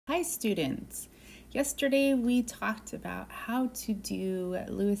Hi students! Yesterday we talked about how to do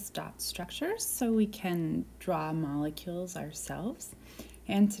Lewis dot structures so we can draw molecules ourselves.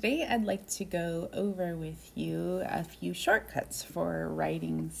 And today I'd like to go over with you a few shortcuts for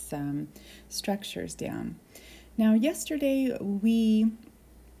writing some structures down. Now yesterday we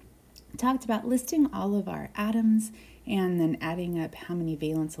talked about listing all of our atoms and then adding up how many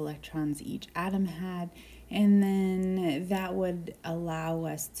valence electrons each atom had, and then that would allow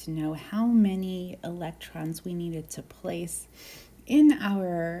us to know how many electrons we needed to place in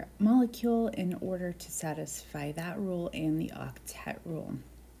our molecule in order to satisfy that rule and the octet rule.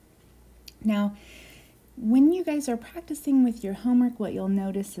 Now, when you guys are practicing with your homework, what you'll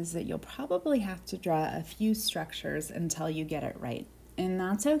notice is that you'll probably have to draw a few structures until you get it right. And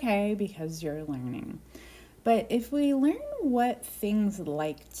that's okay because you're learning. But if we learn what things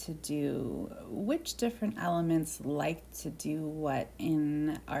like to do, which different elements like to do what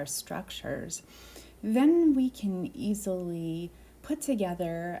in our structures, then we can easily put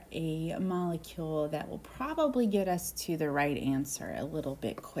together a molecule that will probably get us to the right answer a little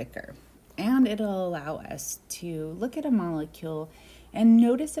bit quicker. And it'll allow us to look at a molecule and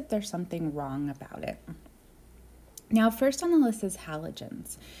notice if there's something wrong about it. Now, first on the list is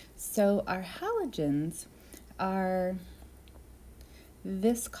halogens. So our halogens are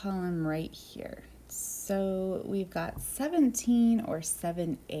this column right here. So we've got 17 or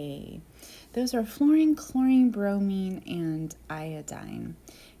 7A. Those are fluorine, chlorine, bromine, and iodine.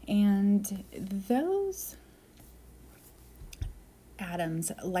 And those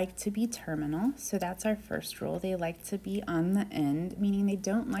atoms like to be terminal, so that's our first rule. They like to be on the end, meaning they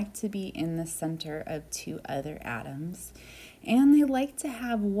don't like to be in the center of two other atoms. And they like to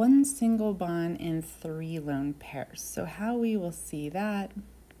have one single bond and 3 lone pairs. So how we will see that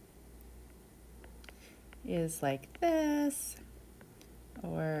is like this,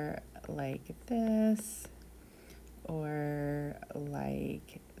 or like this, or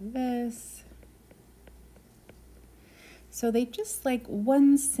like this. So they just like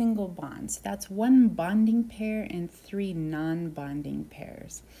one single bond. So that's one bonding pair and 3 non-bonding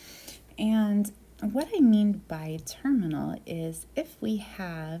pairs. And what I mean by terminal is if we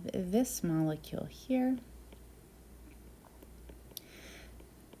have this molecule here,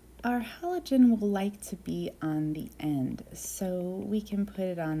 our halogen will like to be on the end. So we can put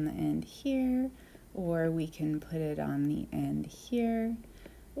it on the end here, or we can put it on the end here,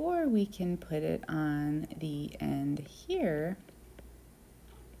 or we can put it on the end here,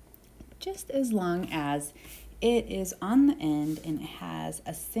 just as long as it is on the end and it has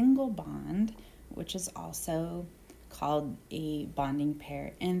a single bond, which is also called a bonding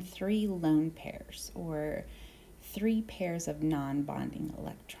pair, and 3 lone pairs, or 3 pairs of non-bonding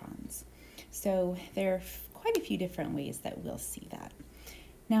electrons. So there are quite a few different ways that we'll see that.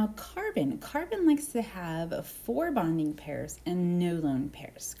 Now carbon likes to have 4 bonding pairs and no lone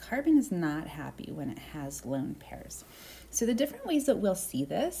pairs. Carbon is not happy when it has lone pairs. So the different ways that we'll see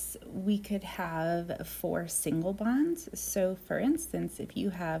this, we could have 4 single bonds. So for instance, if you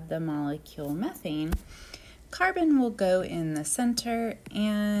have the molecule methane, carbon will go in the center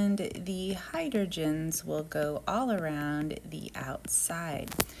and the hydrogens will go all around the outside.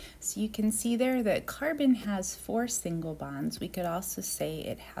 So you can see there that carbon has 4 single bonds. We could also say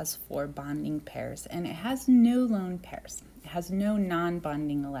it has 4 bonding pairs, and it has no lone pairs. It has no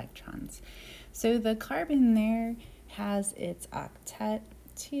non-bonding electrons. So the carbon there has its octet,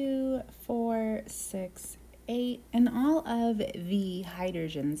 2, 4, 6, 8, and all of the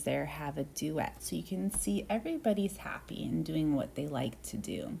hydrogens there have a duet. So you can see everybody's happy and doing what they like to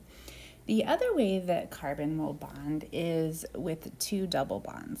do. The other way that carbon will bond is with 2 double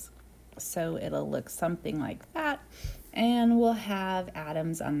bonds. So it'll look something like that, and we'll have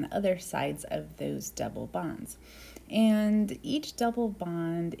atoms on the other sides of those double bonds. And each double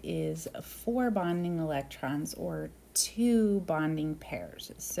bond is 4 bonding electrons, or 2 bonding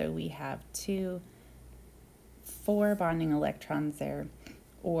pairs. So we have 4 bonding electrons there,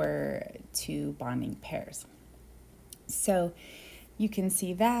 or 2 bonding pairs. So you can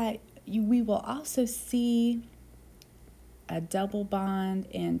see that. We will also see a double bond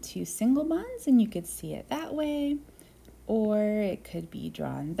and 2 single bonds, and you could see it that way, or it could be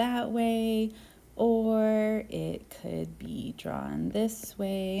drawn that way, or it could be drawn this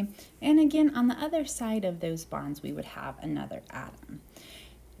way. And again, on the other side of those bonds, we would have another atom.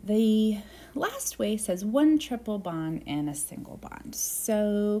 The last way says 1 triple bond and a single bond.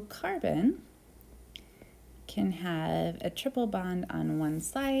 So carbon can have a triple bond on one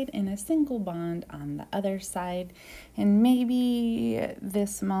side and a single bond on the other side. And maybe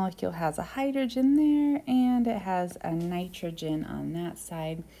this molecule has a hydrogen there and it has a nitrogen on that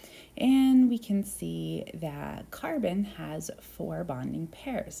side. And we can see that carbon has 4 bonding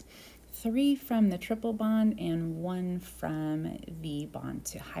pairs. 3 from the triple bond and 1 from the bond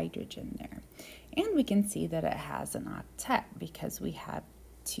to hydrogen there. And we can see that it has an octet because we have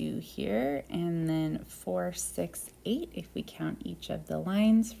 2 here and then 4, 6, 8 if we count each of the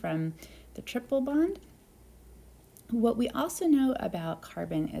lines from the triple bond. What we also know about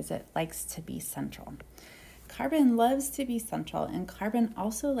carbon is it likes to be central. Carbon loves to be central, and carbon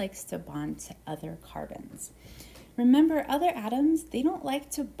also likes to bond to other carbons. Remember, other atoms, they don't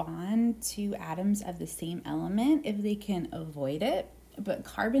like to bond to atoms of the same element if they can avoid it, but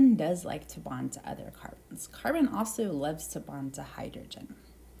carbon does like to bond to other carbons. Carbon also loves to bond to hydrogen.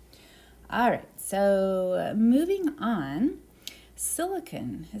 All right, so moving on,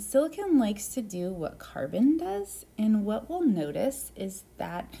 silicon. Silicon likes to do what carbon does, and what we'll notice is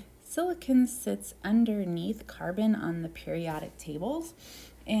that silicon sits underneath carbon on the periodic tables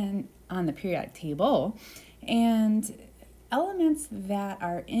and on the periodic table, and elements that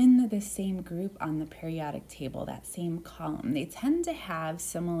are in the same group on the periodic table, that same column, they tend to have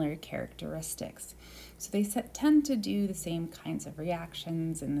similar characteristics. So they tend to do the same kinds of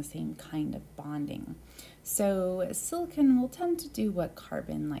reactions and the same kind of bonding. So silicon will tend to do what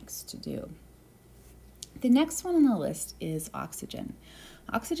carbon likes to do. The next one on the list is oxygen.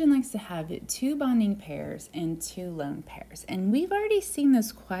 Oxygen likes to have 2 bonding pairs and 2 lone pairs, and we've already seen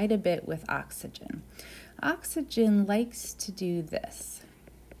this quite a bit with oxygen. Oxygen likes to do this.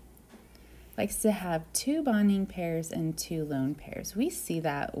 Likes to have 2 bonding pairs and 2 lone pairs. We see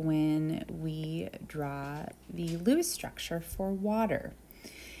that when we draw the Lewis structure for water.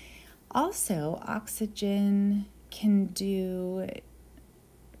 Also, oxygen can do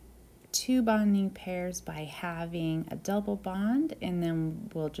 2 bonding pairs by having a double bond, and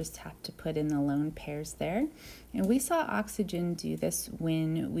then we'll just have to put in the lone pairs there. And we saw oxygen do this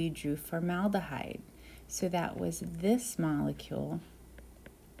when we drew formaldehyde. So that was this molecule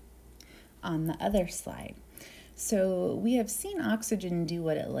on the other slide. So we have seen oxygen do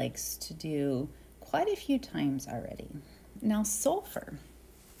what it likes to do quite a few times already. Now sulfur.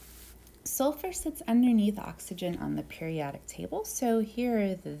 Sulfur sits underneath oxygen on the periodic table. So here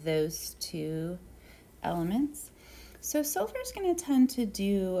are those 2 elements. So sulfur is going to tend to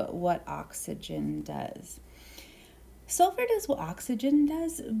do what oxygen does. Sulfur does what oxygen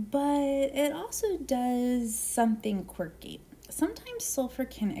does, but it also does something quirky. Sometimes sulfur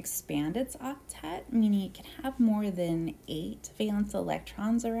can expand its octet, meaning it can have more than 8 valence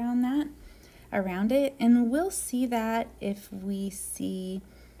electrons around it, and we'll see that if we see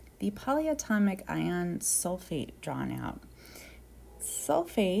the polyatomic ion sulfate drawn out.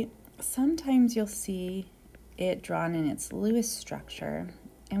 Sulfate, sometimes you'll see it drawn in its Lewis structure,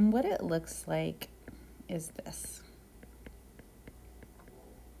 and what it looks like is this.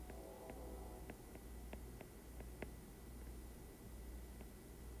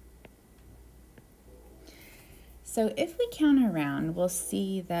 So if we count around, we'll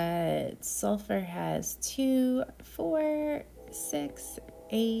see that sulfur has 2, 4, 6,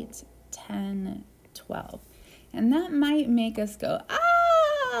 8, 10, 12. And that might make us go,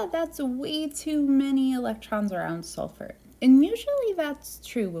 that's way too many electrons around sulfur. And usually that's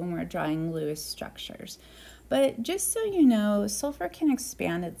true when we're drawing Lewis structures. But just so you know, sulfur can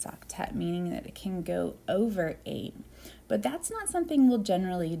expand its octet, meaning that it can go over 8. But that's not something we'll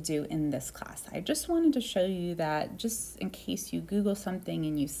generally do in this class. I just wanted to show you that just in case you Google something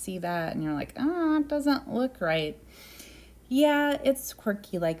and you see that and you're like, it doesn't look right. Yeah, it's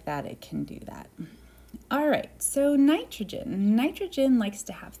quirky like that. It can do that. All right, so nitrogen. Nitrogen likes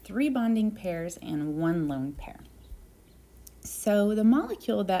to have 3 bonding pairs and 1 lone pair. So the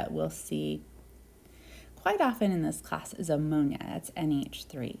molecule that we'll see quite often in this class is ammonia. That's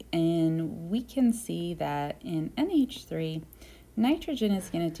NH3. And we can see that in NH3, nitrogen is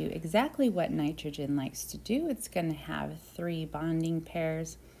going to do exactly what nitrogen likes to do. It's going to have 3 bonding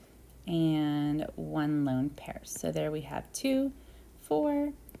pairs and 1 lone pair. So there we have 2,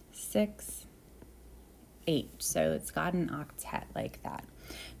 4, 6, 8. So it's got an octet like that.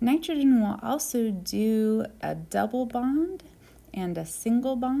 Nitrogen will also do a double bond and a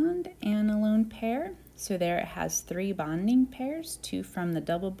single bond and a lone pair. So there it has 3 bonding pairs, 2 from the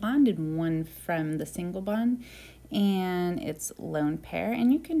double bond and 1 from the single bond, and its lone pair.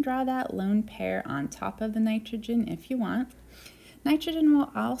 And you can draw that lone pair on top of the nitrogen if you want. Nitrogen will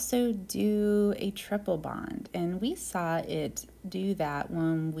also do a triple bond, and we saw it do that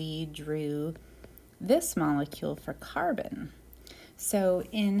when we drew this molecule for carbon. So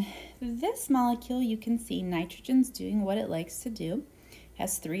in this molecule, you can see nitrogen's doing what it likes to do. It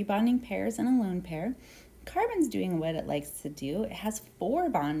has 3 bonding pairs and a lone pair. Carbon's doing what it likes to do. It has 4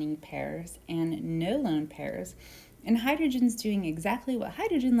 bonding pairs and no lone pairs. And hydrogen's doing exactly what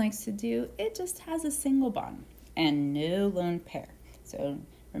hydrogen likes to do. It just has a single bond and no lone pair. So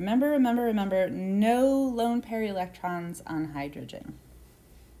remember, no lone pair electrons on hydrogen.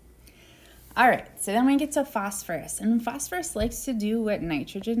 All right, so then we get to phosphorus, and phosphorus likes to do what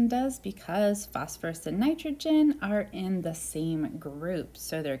nitrogen does because phosphorus and nitrogen are in the same group,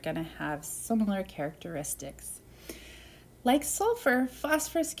 so they're going to have similar characteristics. Like sulfur,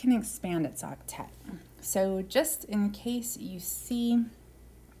 phosphorus can expand its octet. So just in case you see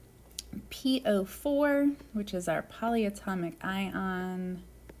PO4, which is our polyatomic ion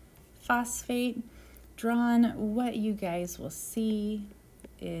phosphate, drawn, what you guys will see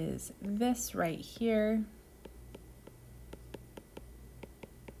is this right here.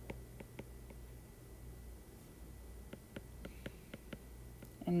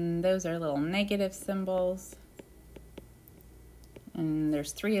 And those are little negative symbols. And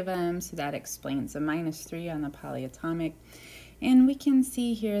there's 3 of them, so that explains the -3 on the polyatomic. And we can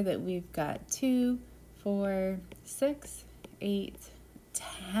see here that we've got 2, 4, 6, 8,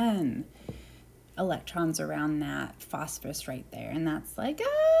 10 electrons around that phosphorus right there, and that's like,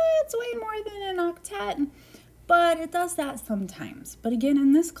 it's way more than an octet, but it does that sometimes. But again,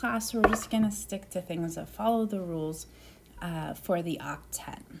 in this class, we're just going to stick to things that follow the rules for the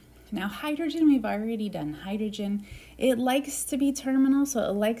octet. Now, hydrogen, we've already done hydrogen. It likes to be terminal, so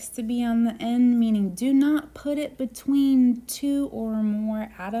it likes to be on the end, meaning do not put it between 2 or more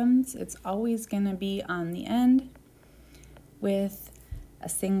atoms. It's always going to be on the end with a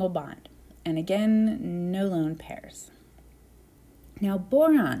single bond. And again, no lone pairs. Now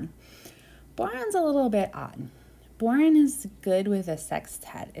boron. Boron's a little bit odd. Boron is good with a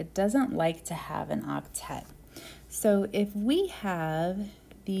sextet. It doesn't like to have an octet. So if we have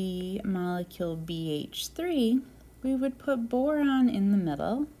the molecule BH3, we would put boron in the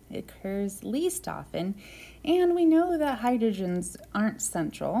middle. It occurs least often. And we know that hydrogens aren't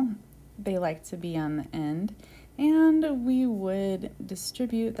central. They like to be on the end. And we would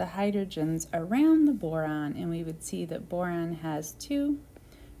distribute the hydrogens around the boron, and we would see that boron has 2,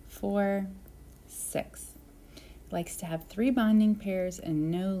 4, 6. It likes to have 3 bonding pairs and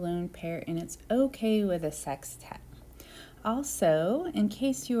no lone pair, and it's okay with a sextet. Also, in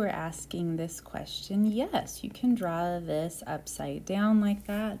case you were asking this question, yes, you can draw this upside down like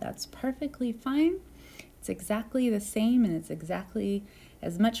that. That's perfectly fine. It's exactly the same, and it's exactly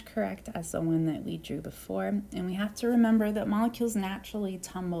as much correct as the one that we drew before. And we have to remember that molecules naturally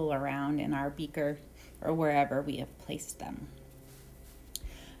tumble around in our beaker or wherever we have placed them.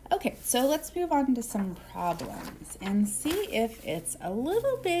 Okay, so let's move on to some problems and see if it's a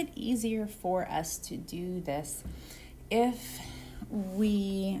little bit easier for us to do this if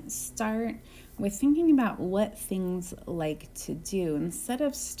we start with thinking about what things like to do instead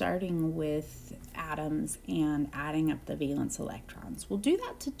of starting with atoms and adding up the valence electrons. We'll do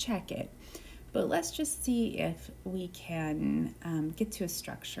that to check it, but let's just see if we can get to a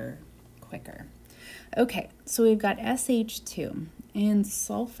structure quicker. Okay, so we've got SH2 and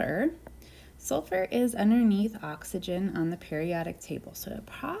sulfur. Sulfur is underneath oxygen on the periodic table, so it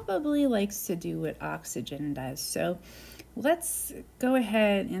probably likes to do what oxygen does. So let's go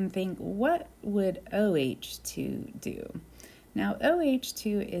ahead and think, what would OH2 do? Now,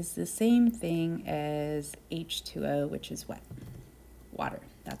 OH2 is the same thing as H2O, which is what? Water,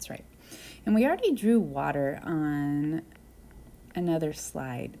 that's right. And we already drew water on another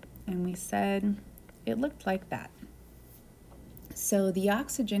slide, and we said it looked like that. So the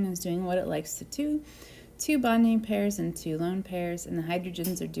oxygen is doing what it likes to do, 2 bonding pairs and 2 lone pairs, and the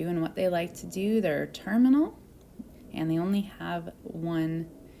hydrogens are doing what they like to do. They're terminal, and they only have 1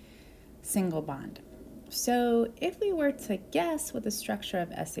 single bond. So if we were to guess what the structure of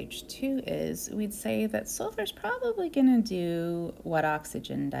SH2 is, we'd say that sulfur's probably going to do what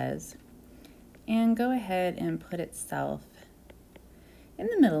oxygen does and go ahead and put itself in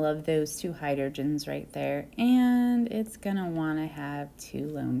the middle of those 2 hydrogens right there, and it's going to want to have 2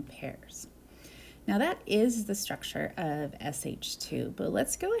 lone pairs. Now that is the structure of SH2, but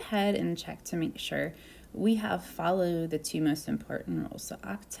let's go ahead and check to make sure we have followed the 2 most important rules, the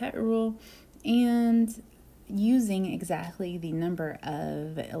octet rule and using exactly the number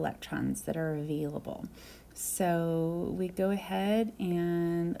of electrons that are available. So we go ahead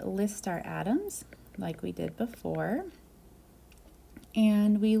and list our atoms like we did before,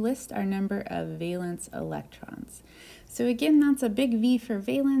 and we list our number of valence electrons. So again, that's a big V for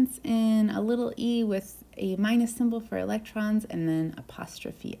valence and a little e with a minus symbol for electrons and then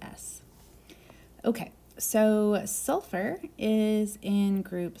apostrophe S. Okay, so sulfur is in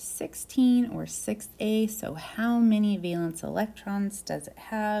group 16 or 6A, so how many valence electrons does it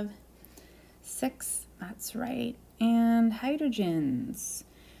have? 6, that's right. And hydrogens.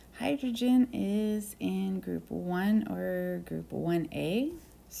 Hydrogen is in group 1 or group 1A,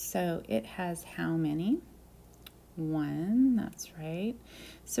 so it has how many? 1, that's right.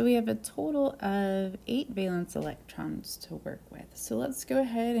 So we have a total of 8 valence electrons to work with. So let's go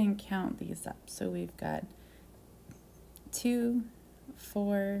ahead and count these up. So we've got 2,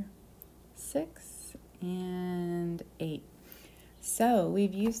 4, 6, and 8. So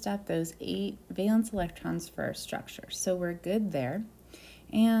we've used up those 8 valence electrons for our structure. So we're good there.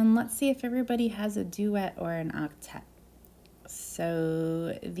 And let's see if everybody has a duet or an octet.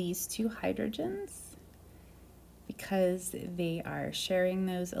 So these two hydrogens, because they are sharing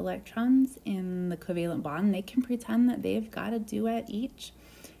those electrons in the covalent bond, they can pretend that they've got a duet each.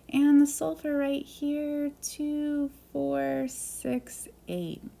 And the sulfur right here, 2, 4, 6,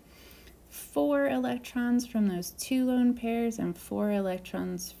 8. 4 electrons from those 2 lone pairs and 4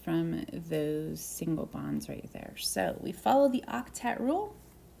 electrons from those single bonds right there. So we follow the octet rule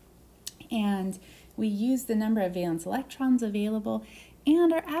and we use the number of valence electrons available,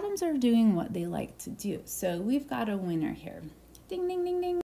 and our atoms are doing what they like to do. So we've got a winner here. Ding, ding, ding, ding.